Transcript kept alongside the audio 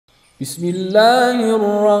بسم الله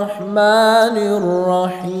الرحمن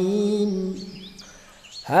الرحيم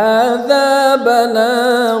هذا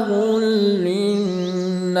بلاغ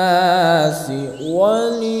للناس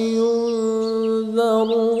ولينذروا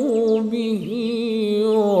به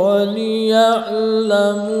وليعلموا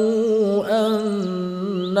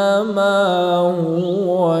أنما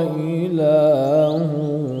هو إله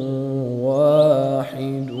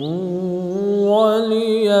واحد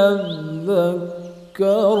وليذكر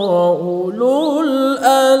أولو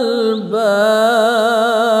الألباب.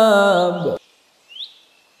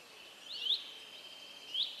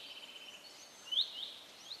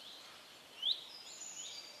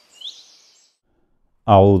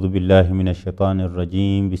 أعوذ بالله من الشيطان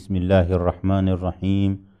الرجيم. بسم الله الرحمن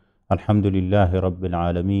الرحيم. الحمد لله رب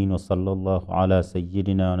العالمين، وصلى الله على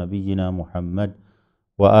سيدنا ونبينا محمد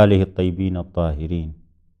وآله الطيبين الطاهرين.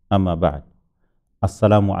 أما بعد.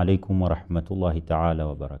 Assalamu alaikum wa rahmatullahi ta'ala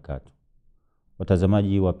wa barakatuh.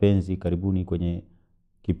 Watazamaji wapenzi, karibuni kwenye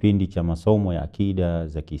kipindi cha masomo ya akida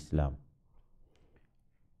za Kiislamu.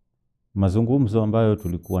 Mazungumzo ambayo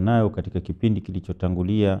tulikuwa nayo katika kipindi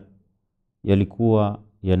kilichotangulia yalikuwa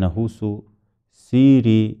yanahusu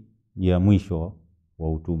siri ya mwisho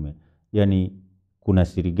wa utume. Yani kuna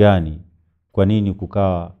siri gani? Kwa nini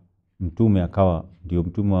kukawa mtume akawa ndio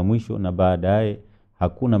mtume wa mwisho na baadaye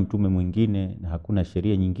hakuna mtume mwingine na hakuna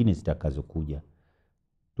sheria nyingine zitakazokuja?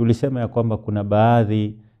 Tulisema ya kwamba kuna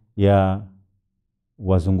baadhi ya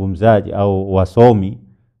wazungumzaji au wasomi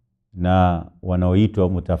na wanaoitwa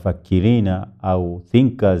mutafakirina au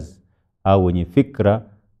thinkers au wenye fikra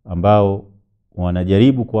ambao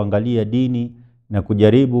wanajaribu kuangalia dini na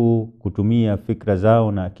kujaribu kutumia fikra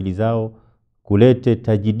zao na akili zao kulete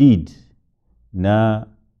tajdid na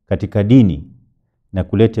katika dini na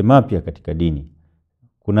kulete mapya katika dini.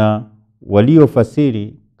 Kuna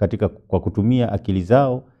waliofasiri katika kwa kutumia akili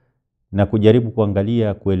zao na kujaribu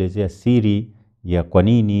kuangalia kuelezea siri ya kwa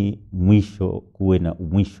nini mwisho kuwe na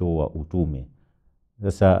mwisho wa utume.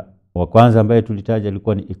 Sasa wa kwanza ambaye tulitaja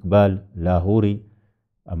alikuwa ni Iqbal Lahori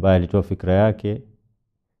ambaye alitoa fikra yake,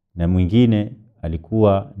 na mwingine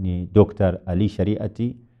alikuwa ni Dr. Ali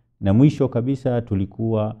Shariati, na mwisho kabisa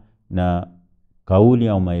tulikuwa na kauli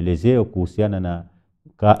au maelezeo kuhusiana na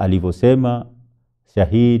alivyosema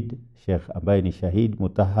Shahid Shekh ambaye ni Shahid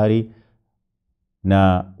Mutahari.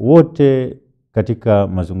 Na wote katika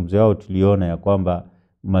mazungumzo yao tuliona ya kwamba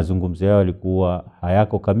mazungumzo yao yalikuwa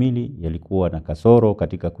hayako kamili, yalikuwa na kasoro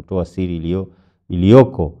katika kutoa siri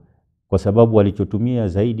iliyoko, kwa sababu walichotumia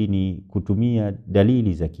zaidi ni kutumia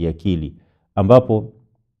dalili za kiakili, ambapo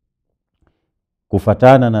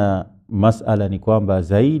kufatana na masala ni kwamba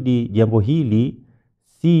zaidi jambo hili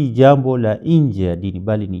si jambo la nje ya dini,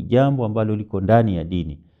 bali ni jambo ambalo liko ndani ya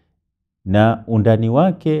dini, na undani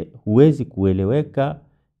wake huwezi kueleweka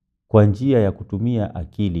kwa njia ya kutumia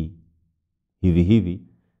akili hivi hivi,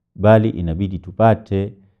 bali inabidi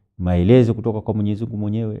tupate maelezo kutoka kwa Mwenyezi Mungu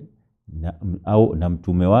mwenyewe na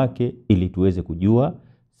mtume wake ili tuweze kujua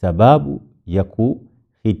sababu ya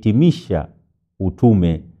kuhitimisha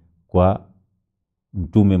utume kwa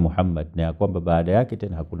mtume Muhammad, na ya kwamba baada yake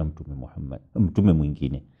tena hakuna mtume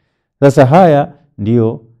mwingine. Sasa haya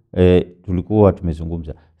ndio tulikuwa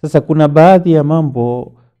tumezungumza. Sasa kuna baadhi ya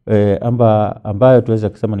mambo ambayo tuweza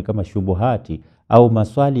kusema ni kama shubuhati au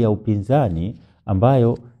maswali ya upinzani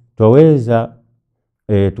ambayo twaweza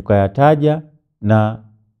tukayataja na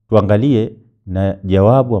tuangalie na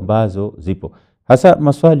jawabu ambazo zipo. Hasa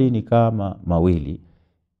maswali ni kama mawili.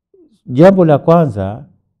 Jambo la kwanza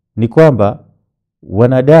ni kwamba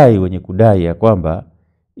wanadai wenye kudai ya kwamba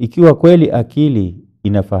ikiwa kweli akili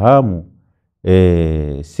inafahamu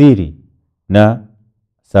siri na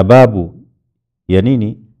sababu ya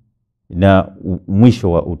nini na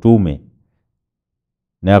mwisho wa utume,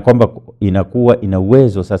 na kwamba inakuwa ina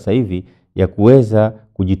uwezo sasa hivi ya kuweza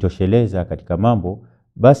kujitosheleza katika mambo,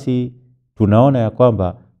 basi tunaona ya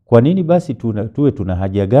kwamba kwa nini basi tuwe tuna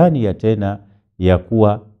haja gani ya tena ya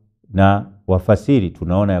kuwa na wafasiri?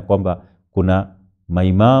 Tunaona ya kwamba kuna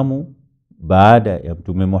maimamu baada ya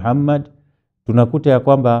mtume Muhammad, tunakuta ya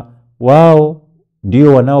kwamba wao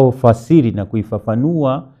ndio wanaofasiri na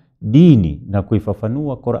kuifafanua dini na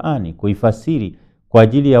kuifafanua Qur'ani, kuifasiri kwa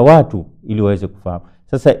ajili ya watu ili waweze kufahamu.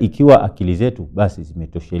 Sasa ikiwa akili zetu basi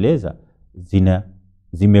zimetosheleza,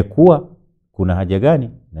 zimekuwa, kuna haja gani?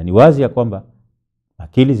 Na ni wazi ya kwamba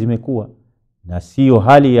akili zimekuwa na sio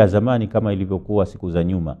hali ya zamani kama ilivyokuwa siku za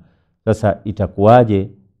nyuma. Sasa itakuwaje?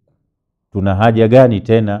 Tuna haja gani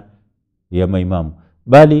tena ya maimamu?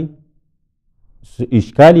 Bali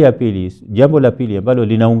ishkali ya pili, jambo la pili ambalo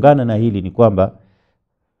linaungana na hili ni kwamba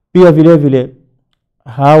pia vile vile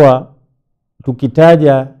hawa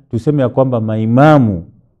tukitaja tuseme ya kwamba maimamu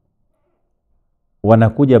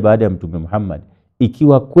wanakuja baada ya Mtume Muhammad,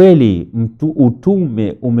 ikiwa kweli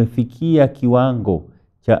utume umefikia kiwango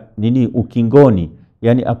cha ukingoni,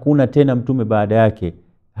 yani hakuna tena mtume baada yake,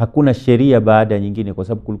 hakuna sheria baada nyingine, kwa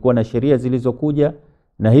sababu kulikuwa na sheria zilizokuja,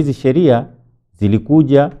 na hizi sheria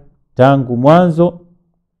zilikuja tangu mwanzo,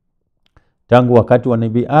 tangu wakati wa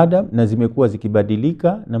Nabii Adam, na zimekuwa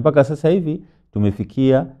zikibadilika, na mpaka sasa hivi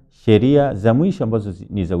tumefikia sheria za mwisho ambazo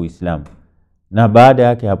ni za Uislamu, na baada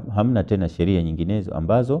yake hamna tena sheria nyinginezo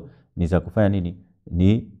ambazo ni za kufanya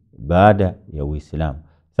ni baada ya Uislamu.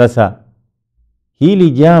 Sasa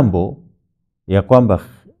hili jambo ya kwamba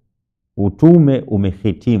utume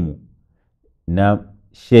umehitimu na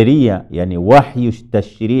sheria, yani wahyi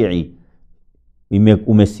tashri'i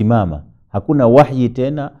umesimama, hakuna wahyi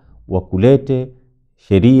tena wa kulete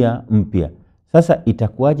sheria mpya. Sasa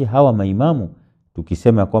itakuwaje hawa maimamu,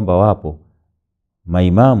 tukisema kwamba wapo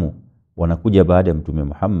maimamu wanakuja baada ya Mtume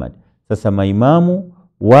Muhammad? Sasa maimamu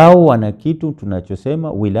wao wana kitu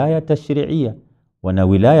tunachosema wilaya tashri'ia, wana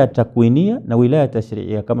wilaya takwinia na wilaya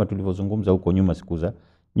tashri'ia, kama tulivyozungumza huko nyuma, siku za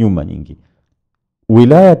nyuma nyingi.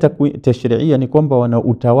 Wilaya tashri'ia ni kwamba wana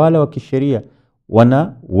utawala wa kisheria,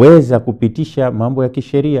 wanaweza kupitisha mambo ya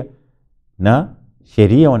kisheria na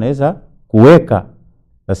sheria wanaweza kuweka.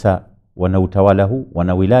 Sasa wana utawala huu,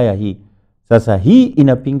 wana wilaya hii. Sasa hii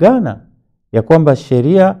inapingana ya kwamba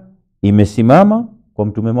sheria imesimama kwa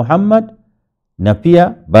Mtume Muhammad, na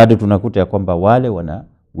pia bado tunakuta ya kwamba wale wana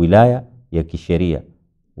wilaya ya kisheria,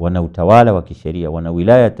 wana utawala wa kisheria, wana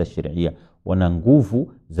wilaya tashri'ia, wana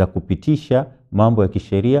nguvu za kupitisha mambo ya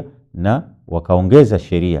kisheria na wakaongeza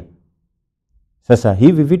sheria. Sasa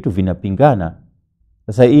hivi vitu vinapingana.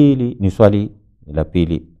 Sasa hili ni swali la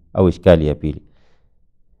pili au ishkali ya pili.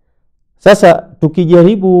 Sasa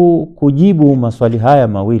tukijaribu kujibu maswali haya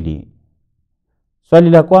mawili, swali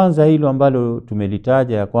la kwanza hilo ambalo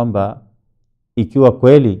tumelitaja ya kwamba ikiwa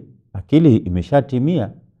kweli akili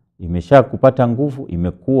imeshatimia, imeshakupata nguvu,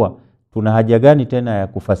 imekuwa, tuna haja gani tena ya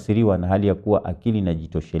kufasiriwa na hali ya kuwa akili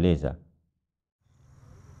inajitosheleza?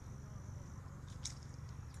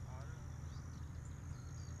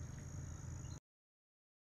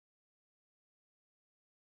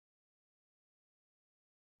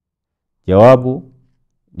 Jawabu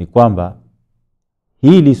ni kwamba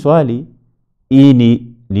hili swali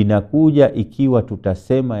linakuja ikiwa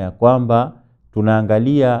tutasema ya kwamba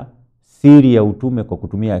tunaangalia siri ya utume kwa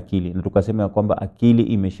kutumia akili, na tukasema ya kwamba akili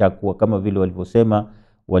imeshakuwa kama vile walivyosema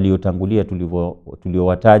waliotangulia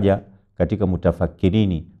tuliowataja katika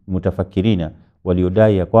mutafakirina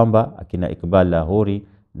waliodai ya kwamba akina Iqbal Lahori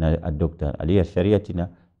na Dr. Ali Shariati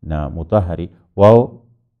na Mutahari, wao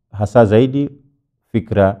hasa zaidi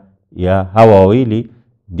fikra ya hawa wawili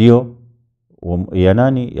ndio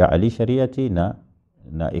ya Ali Shariati na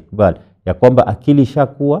Iqbal, ya kwamba akili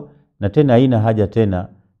shakuwa na tena haina haja tena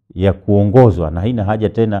ya kuongozwa, na haina haja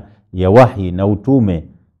tena ya wahyi na utume,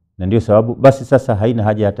 na ndio sababu basi sasa haina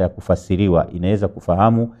haja hata ya kufasiriwa, inaweza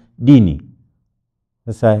kufahamu dini.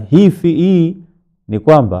 Sasa hii ni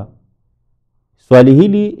kwamba swali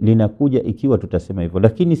hili linakuja ikiwa tutasema hivyo,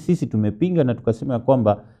 lakini sisi tumepinga na tukasema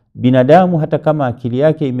kwamba binadamu hata kama akili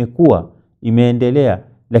yake imekuwa, imeendelea,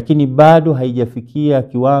 lakini bado haijafikia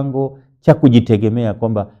kiwango cha kujitegemea,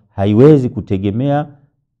 kwamba haiwezi kutegemea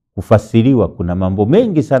kufasiriwa. Kuna mambo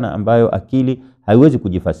mengi sana ambayo akili haiwezi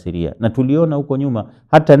kujifasiria, na tuliona huko nyuma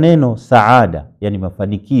hata neno saada, yani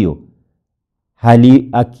mafanikio,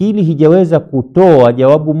 akili hijaweza kutoa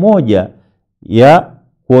jawabu moja ya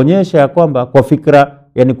kuonyesha ya kwamba kwa fikra,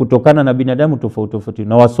 yani kutokana na binadamu tofauti tofauti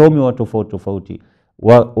na wasomi wa tofauti tofauti,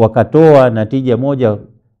 wakatoa natija moja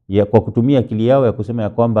kwa kutumia akili yao ya kusema ya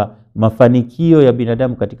kwamba mafanikio ya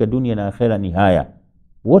binadamu katika dunia na akhera ni haya.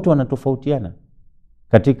 Wote wanatofautiana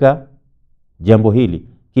katika jambo hili,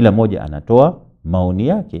 kila moja anatoa maoni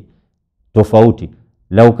yake tofauti.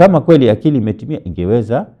 Lau kama kweli akili imetimia,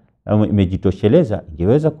 ingeweza imejitosheleza,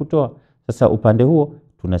 ingeweza kutoa. Sasa upande huo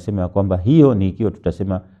tunasema kwamba hiyo ni ikiwa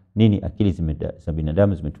tutasema nini akili za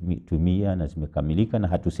binadamu zimetumia na zimekamilika, na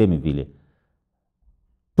hatusemi vile.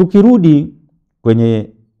 Tukirudi kwenye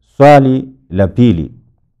swali la pili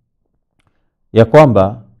ya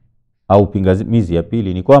kwamba, au pingamizi ya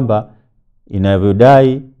pili, ni kwamba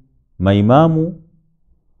inavyodai maimamu,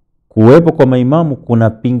 kuwepo kwa maimamu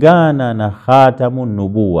kunapingana na khatamun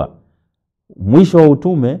nubuwa, mwisho wa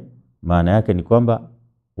utume. Maana yake ni kwamba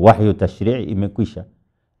wahyi tashri'i imekwisha,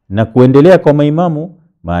 na kuendelea kwa maimamu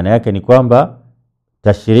maana yake ni kwamba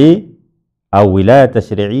tashri'i au wilaya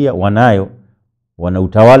tashri'ia wana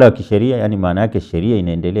utawala wa kisheria, yani maana yake sheria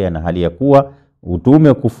inaendelea, na hali ya kuwa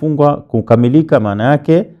utume kufungwa kukamilika, maana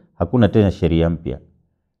yake hakuna tena sheria mpya.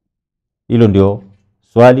 Hilo ndio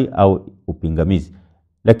swali au upingamizi.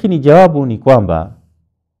 Lakini jawabu ni kwamba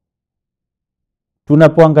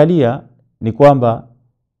tunapoangalia ni kwamba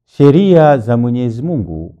sheria za Mwenyezi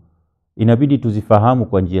Mungu inabidi tuzifahamu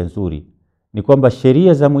kwa njia nzuri. Ni kwamba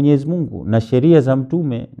sheria za Mwenyezi Mungu na sheria za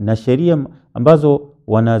mtume na sheria ambazo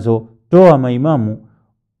wanazotoa maimamu,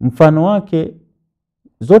 mfano wake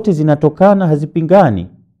zote zinatokana, hazipingani,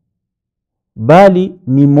 bali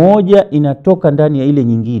ni moja inatoka ndani ya ile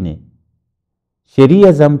nyingine.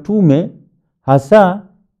 Sheria za mtume hasa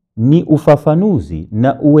ni ufafanuzi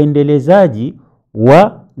na uendelezaji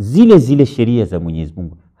wa zile sheria za Mwenyezi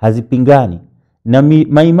Mungu, hazipingani. Na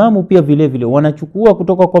maimamu pia vile vile wanachukua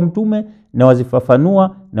kutoka kwa mtume na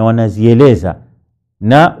wazifafanua na wanazieleza,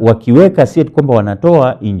 na wakiweka, si kwamba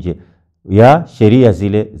wanatoa nje ya sheria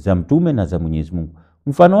zile za mtume na za Mwenyezi Mungu.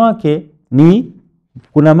 Mfano wake ni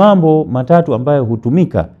kuna mambo matatu ambayo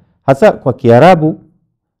hutumika hasa kwa Kiarabu.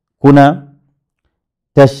 Kuna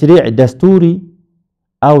tashri' dasturi,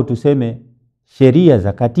 au tuseme sheria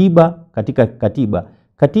za katiba. Katika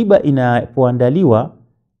katiba inapoandaliwa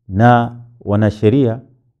na wanasheria,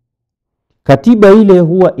 katiba ile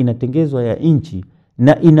huwa inatengezwa ya nchi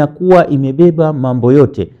na inakuwa imebeba mambo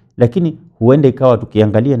yote, lakini huenda ikawa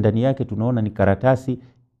tukiangalia ndani yake tunaona ni karatasi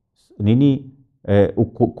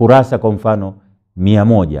kurasa kwa mfano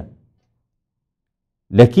 100,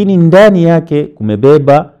 lakini ndani yake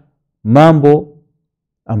kumebeba mambo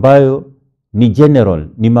ambayo ni general,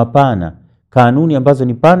 ni mapana, kanuni ambazo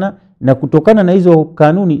ni pana, na kutokana na hizo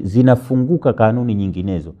kanuni zinafunguka kanuni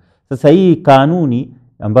nyinginezo. Sasa hii kanuni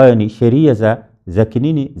ambayo ni sheria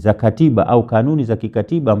za katiba au kanuni za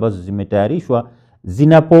kikatiba ambazo zimetayarishwa,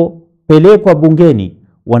 zinapopelekwa bungeni,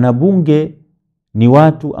 wanabunge ni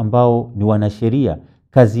watu ambao ni wanasheria.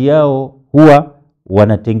 Kazi yao huwa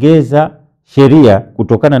wanatengeza sheria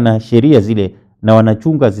kutokana na sheria zile na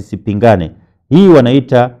wanachunga zisipingane. Hii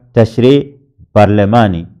wanaita tashri'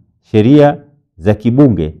 parlemani, sheria za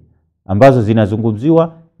kibunge ambazo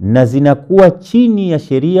zinazungumziwa na zinakuwa chini ya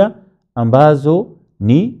sheria ambazo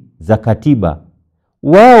ni za katiba.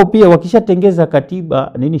 Wao pia wakishatengeza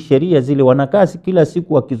katiba, sheria zile, wanakaa kila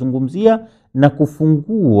siku wakizungumzia na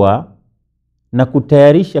kufungua na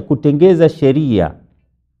kutayarisha kutengeza sheria.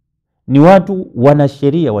 Ni watu wana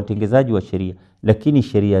sheria, watengezaji wa sheria, lakini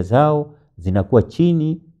sheria zao zinakuwa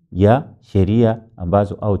chini ya sheria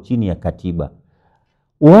ambazo au chini ya katiba.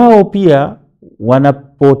 Wao pia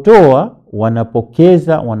wanapotoa,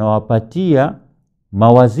 wanapokeza, wanawapatia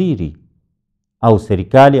mawaziri au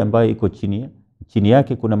serikali ambayo iko chini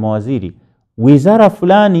yake kuna mawaziri. Wizara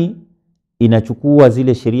fulani inachukua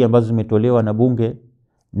zile sheria ambazo zimetolewa na bunge,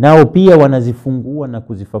 nao pia wanazifungua na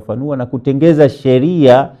kuzifafanua na kutengeza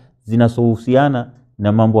sheria zinazohusiana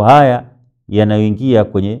na mambo haya yanayoingia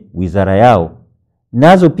kwenye wizara yao.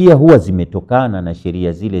 Nazo pia huwa zimetokana na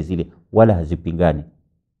sheria zile wala hazipingani.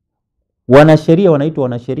 Wanasheria wanaitwa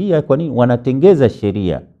wanasheria kwa nini? Wanatengeza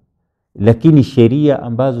sheria, lakini sheria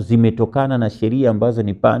ambazo zimetokana na sheria ambazo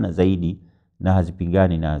ni pana zaidi na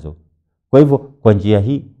hazipingani nazo. Kwa hivyo kwa njia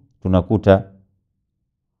hii tunakuta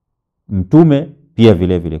mtume pia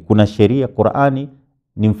vile vile kuna sheria. Qur'ani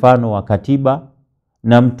ni mfano wa katiba,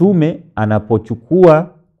 na mtume anapochukua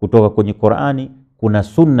kutoka kwenye Qur'ani, kuna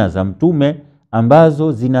sunna za mtume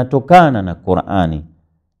ambazo zinatokana na Qur'ani,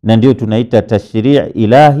 na ndio tunaita tashri'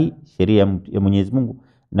 ilahi, sheria ya Mwenyezi Mungu,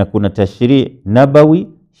 na kuna tashri' nabawi,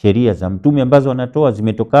 sheria za mtume ambazo anatoa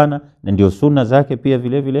zimetokana na ndio sunna zake pia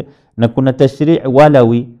vile vile, na kuna tashri'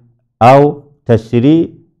 walawi au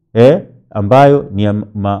tashri' ambayo ni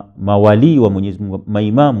mawali wa Mwenyezi Mungu,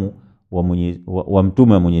 maimamu wa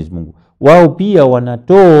mtume wa Mwenyezi Mungu. Wao pia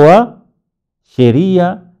wanatoa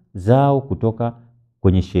sheria zao kutoka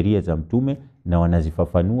kwenye sheria za mtume na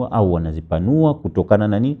wanazifafanua au wanazipanua kutokana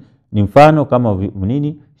na nini? Ni mfano kama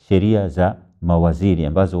sheria za mawaziri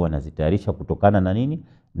ambazo wanazitayarisha kutokana na nini?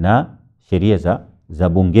 Na sheria za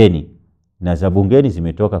bungeni, na za bungeni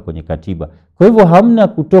zimetoka kwenye katiba. Kwa hivyo hamna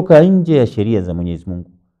kutoka nje ya sheria za Mwenyezi Mungu.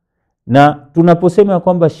 Na tunaposema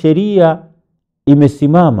kwamba sheria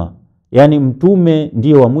imesimama, yani mtume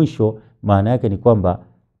ndio wa mwisho, maana yake ni kwamba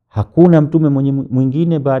hakuna mtume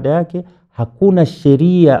mwingine baada yake, hakuna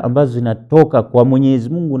sheria ambazo zinatoka kwa Mwenyezi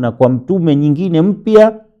Mungu na kwa mtume nyingine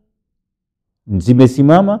mpya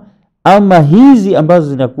zimesimama. Ama hizi ambazo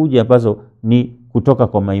zinakuja ambazo ni kutoka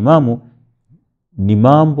kwa maimamu ni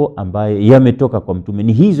mambo ambayo yametoka kwa mtume,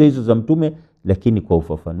 ni hizo za mtume, lakini kwa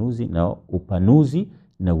ufafanuzi na upanuzi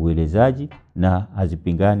na uelezaji, na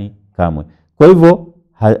hazipingani kamwe. Kwa hivyo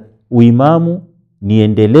uimamu ni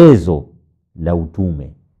endelezo la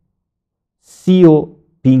utume, sio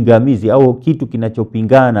pingamizi au kitu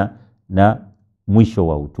kinachopingana na mwisho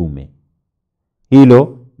wa utume.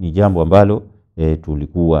 Hilo ni jambo ambalo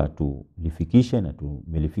tulikuwa tulifikishe na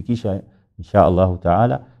tumelifikisha. Insha Allahu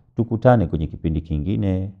Taala tukutane kwenye kipindi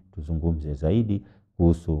kingine tuzungumze zaidi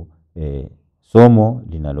kuhusu somo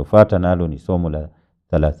linalofuata, nalo ni somo la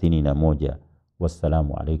 31.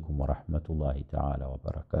 Wassalamu alaikum warahmatullahi taala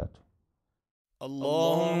wabarakatuh.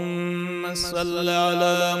 اللهم صل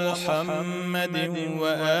على محمد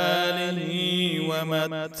وآله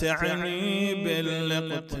ومتعني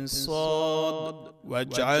بالاقتصاد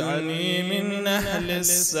واجعلني من أهل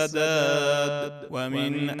السداد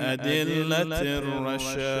ومن أدلة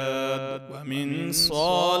الرشاد ومن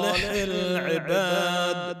صالح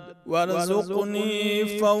العباد وارزقني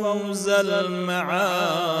فوز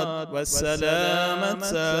المعاد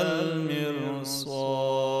وسلامة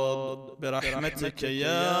المرصاد برحمتك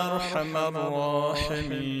يا أرحم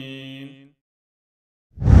الراحمين.